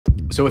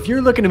So if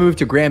you're looking to move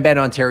to Grand Bend,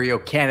 Ontario,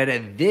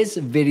 Canada, this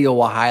video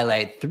will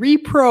highlight 3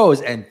 pros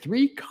and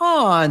 3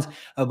 cons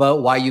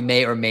about why you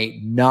may or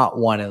may not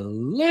want to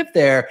live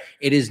there.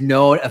 It is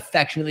known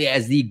affectionately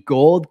as the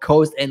Gold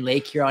Coast, and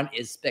Lake Huron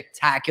is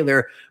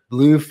spectacular.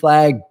 Blue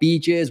flag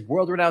beaches,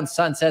 world-renowned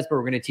sunsets, but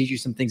we're going to teach you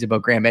some things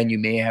about Grand Bend you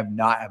may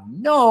not have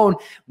known.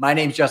 My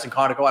name is Justin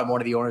Konikow. I'm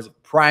one of the owners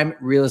of Prime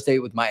Real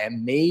Estate with my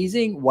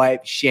amazing wife,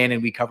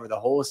 Shannon. We cover the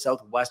whole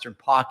southwestern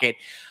pocket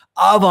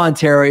of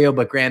Ontario,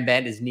 but Grand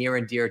Bend is near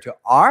and dear to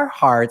our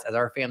hearts as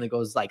our family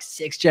goes like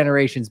 6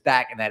 generations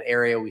back in that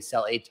area. We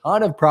sell a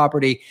ton of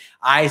property.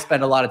 I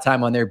spend a lot of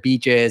time on their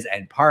beaches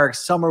and parks,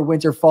 summer,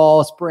 winter,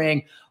 fall,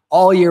 spring,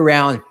 all year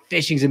round.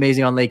 Fishing's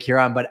amazing on Lake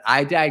Huron, but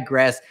I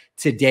digress.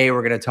 Today,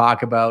 we're going to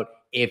talk about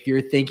if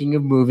you're thinking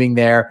of moving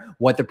there,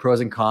 what the pros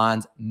and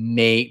cons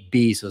may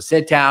be. So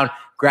sit down,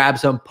 grab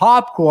some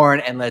popcorn,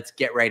 and let's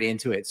get right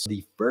into it. So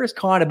the first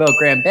con about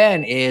Grand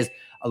Bend is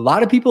a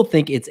lot of people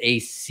think it's a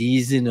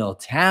seasonal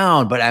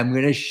town, but I'm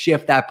going to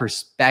shift that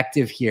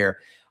perspective here.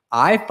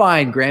 I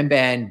find Grand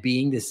Bend,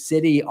 being the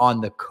city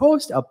on the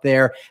coast up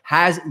there,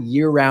 has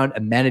year-round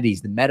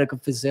amenities, the medical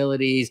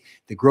facilities,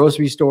 the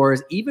grocery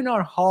stores. Even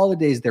on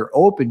holidays, they're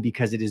open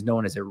because it is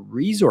known as a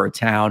resort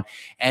town.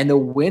 And the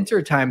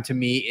winter time, to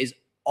me, is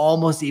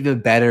almost even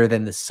better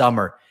than the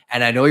summer.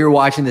 And I know you're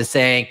watching this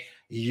saying,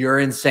 you're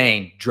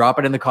insane. Drop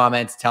it in the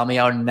comments. Tell me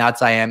how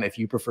nuts I am if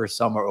you prefer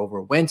summer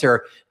over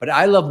winter. But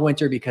I love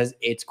winter because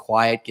it's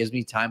quiet, gives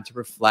me time to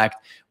reflect.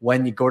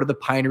 When you go to the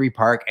Pinery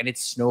Park and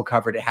it's snow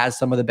covered, it has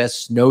some of the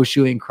best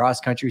snowshoeing,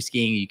 cross-country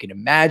skiing you can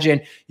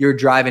imagine. You're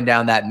driving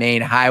down that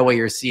main highway,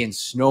 you're seeing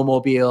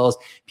snowmobiles,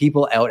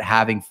 people out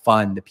having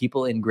fun. The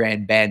people in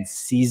Grand Bend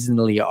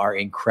seasonally are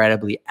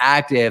incredibly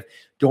active.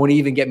 Don't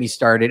even get me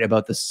started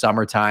about the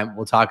summertime.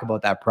 We'll talk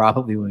about that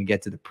probably when we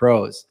get to the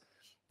pros.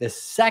 The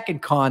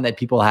second con that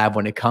people have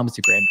when it comes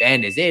to Grand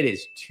Bend is it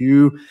is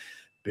too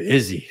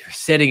busy. You're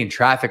sitting in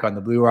traffic on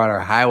the Blue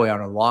Water Highway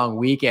on a long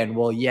weekend.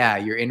 Well, yeah,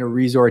 you're in a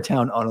resort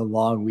town on a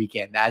long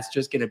weekend. That's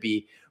just going to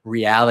be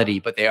reality.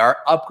 But they are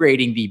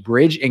upgrading the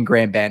bridge in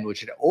Grand Bend, which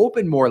should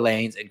open more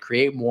lanes and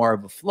create more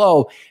of a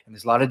flow. And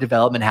there's a lot of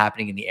development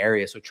happening in the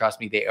area. So trust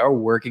me, they are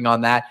working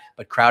on that.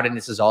 But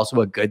crowdedness is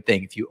also a good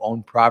thing. If you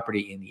own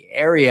property in the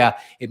area,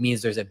 it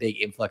means there's a big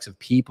influx of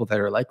people that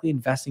are likely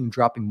investing and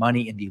dropping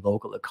money in the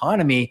local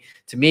economy.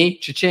 To me,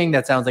 cha-ching,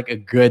 that sounds like a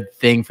good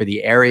thing for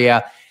the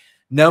area.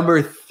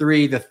 Number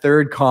 3, the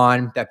third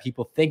con that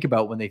people think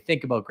about when they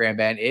think about Grand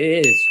Bend,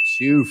 it is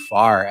too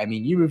far. I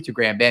mean, you move to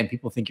Grand Bend,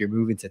 people think you're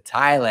moving to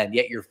Thailand,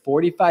 yet you're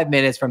 45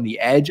 minutes from the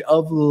edge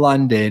of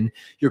London.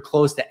 You're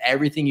close to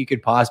everything you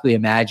could possibly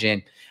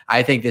imagine.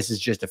 I think this is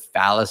just a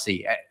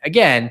fallacy.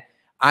 Again,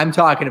 I'm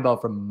talking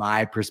about from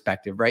my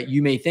perspective, right?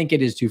 You may think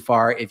it is too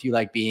far if you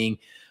like being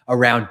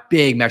around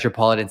big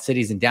metropolitan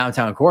cities and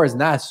downtown cores,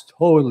 and that's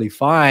totally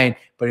fine.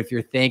 But if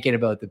you're thinking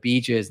about the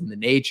beaches and the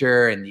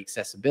nature and the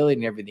accessibility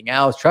and everything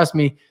else, trust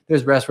me,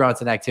 there's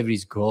restaurants and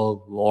activities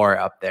galore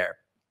up there.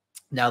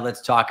 Now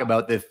let's talk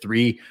about the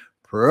 3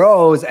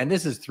 pros. And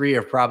this is 3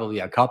 of probably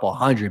a couple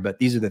hundred, but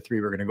these are the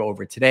 3 we're going to go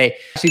over today.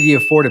 Actually,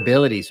 the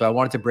affordability. So I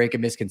wanted to break a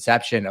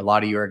misconception. A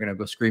lot of you are going to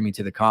go screaming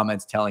to the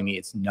comments telling me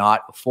it's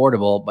not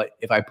affordable. But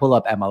if I pull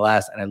up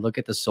MLS and I look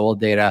at the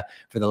sold data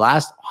for the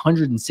last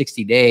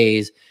 160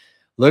 days,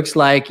 looks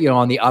like, you know,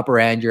 on the upper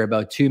end, you're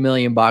about $2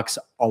 million.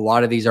 A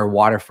lot of these are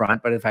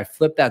waterfront. But if I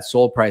flip that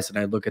sold price and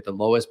I look at the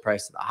lowest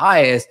price to the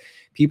highest,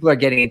 people are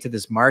getting into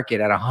this market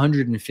at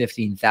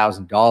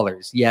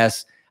 $115,000.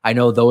 Yes, I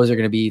know those are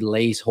going to be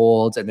lace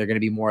holds and they're going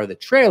to be more of the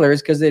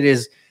trailers because it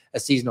is a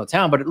seasonal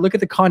town. But look at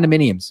the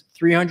condominiums,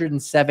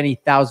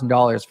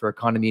 $370,000 for a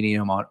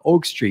condominium on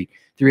Oak Street,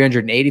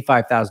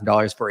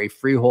 $385,000 for a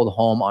freehold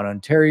home on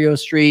Ontario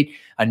Street,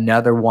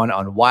 another one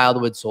on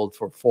Wildwood sold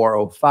for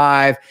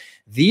 $405,000.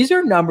 These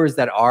are numbers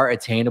that are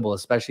attainable,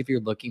 especially if you're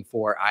looking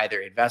for either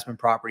investment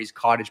properties,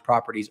 cottage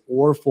properties,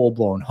 or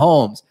full-blown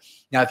homes.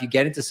 Now, if you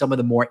get into some of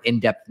the more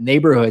in-depth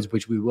neighborhoods,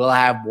 which we will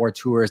have more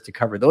tours to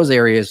cover those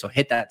areas, so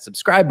hit that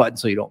subscribe button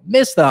so you don't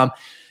miss them,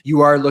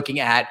 you are looking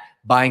at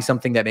buying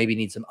something that maybe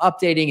needs some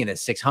updating in the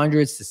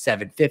 600s to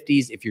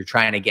 750s if you're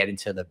trying to get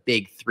into the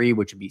big 3,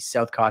 which would be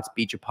South Cots,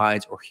 Beach of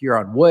Pines, or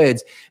Huron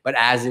Woods. But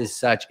as is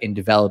such in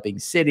developing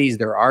cities,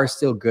 there are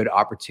still good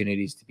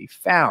opportunities to be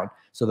found.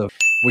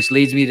 Which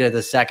leads me to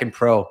the second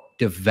pro,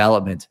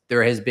 development.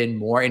 There has been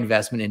more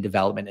investment in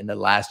development in the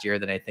last year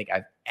than I think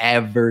I've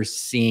ever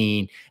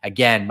seen.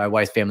 Again, my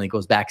wife's family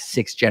goes back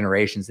 6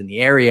 generations in the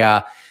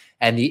area,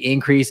 and the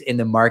increase in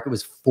the market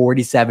was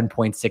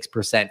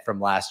 47.6% from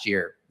last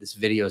year. This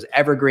video is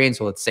evergreen,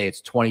 so let's say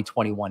it's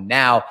 2021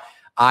 now.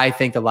 I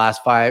think the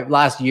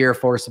last year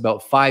forced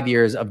about 5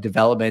 years of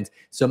development.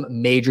 Some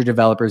major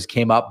developers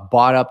came up,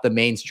 bought up the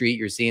main street.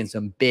 You're seeing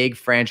some big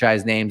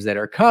franchise names that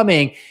are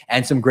coming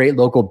and some great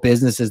local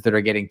businesses that are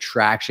getting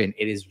traction.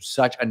 It is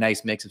such a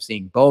nice mix of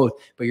seeing both,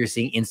 but you're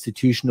seeing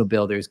institutional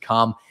builders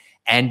come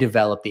and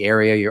develop the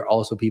area. You're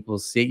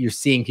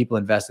seeing people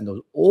invest in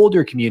those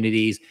older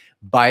communities,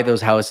 buy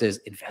those houses,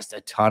 invest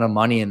a ton of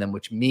money in them,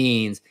 which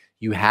means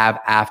you have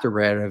after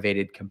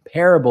renovated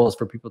comparables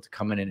for people to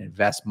come in and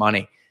invest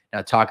money.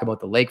 Now, talk about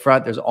the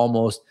lakefront. There's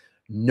almost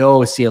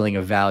no ceiling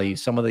of value.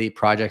 Some of the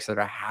projects that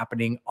are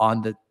happening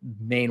on the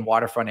main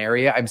waterfront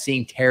area, I'm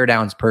seeing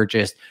teardowns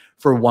purchased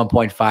for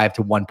 1.5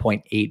 to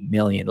 1.8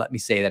 million. Let me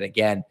say that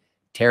again.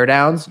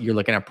 Teardowns, you're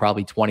looking at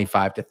probably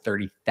 25 to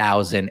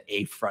 30,000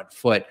 a front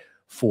foot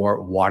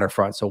for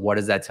waterfront. So what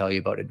does that tell you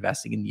about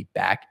investing in the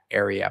back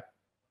area?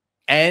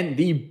 And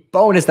the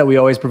bonus that we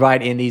always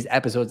provide in these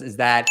episodes is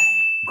that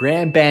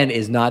Grand Bend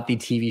is not the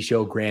TV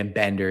show Grand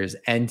Benders.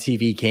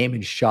 NTV came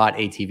and shot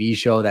a TV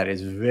show that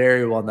is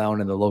very well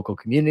known in the local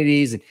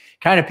communities and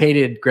kind of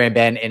painted Grand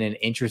Bend in an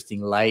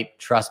interesting light.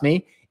 Trust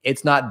me,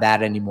 it's not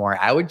that anymore.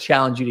 I would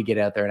challenge you to get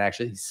out there and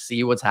actually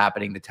see what's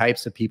happening, the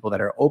types of people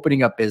that are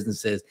opening up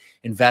businesses,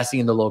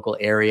 investing in the local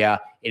area.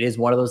 It is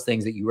one of those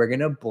things that you are going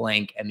to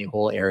blink and the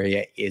whole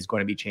area is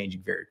going to be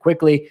changing very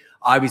quickly.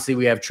 Obviously,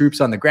 we have troops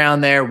on the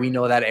ground there. We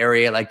know that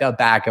area like the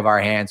back of our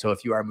hand. So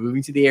if you are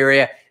moving to the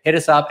area, hit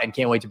us up and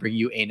can't wait to bring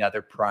you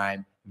another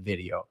Prime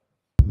video.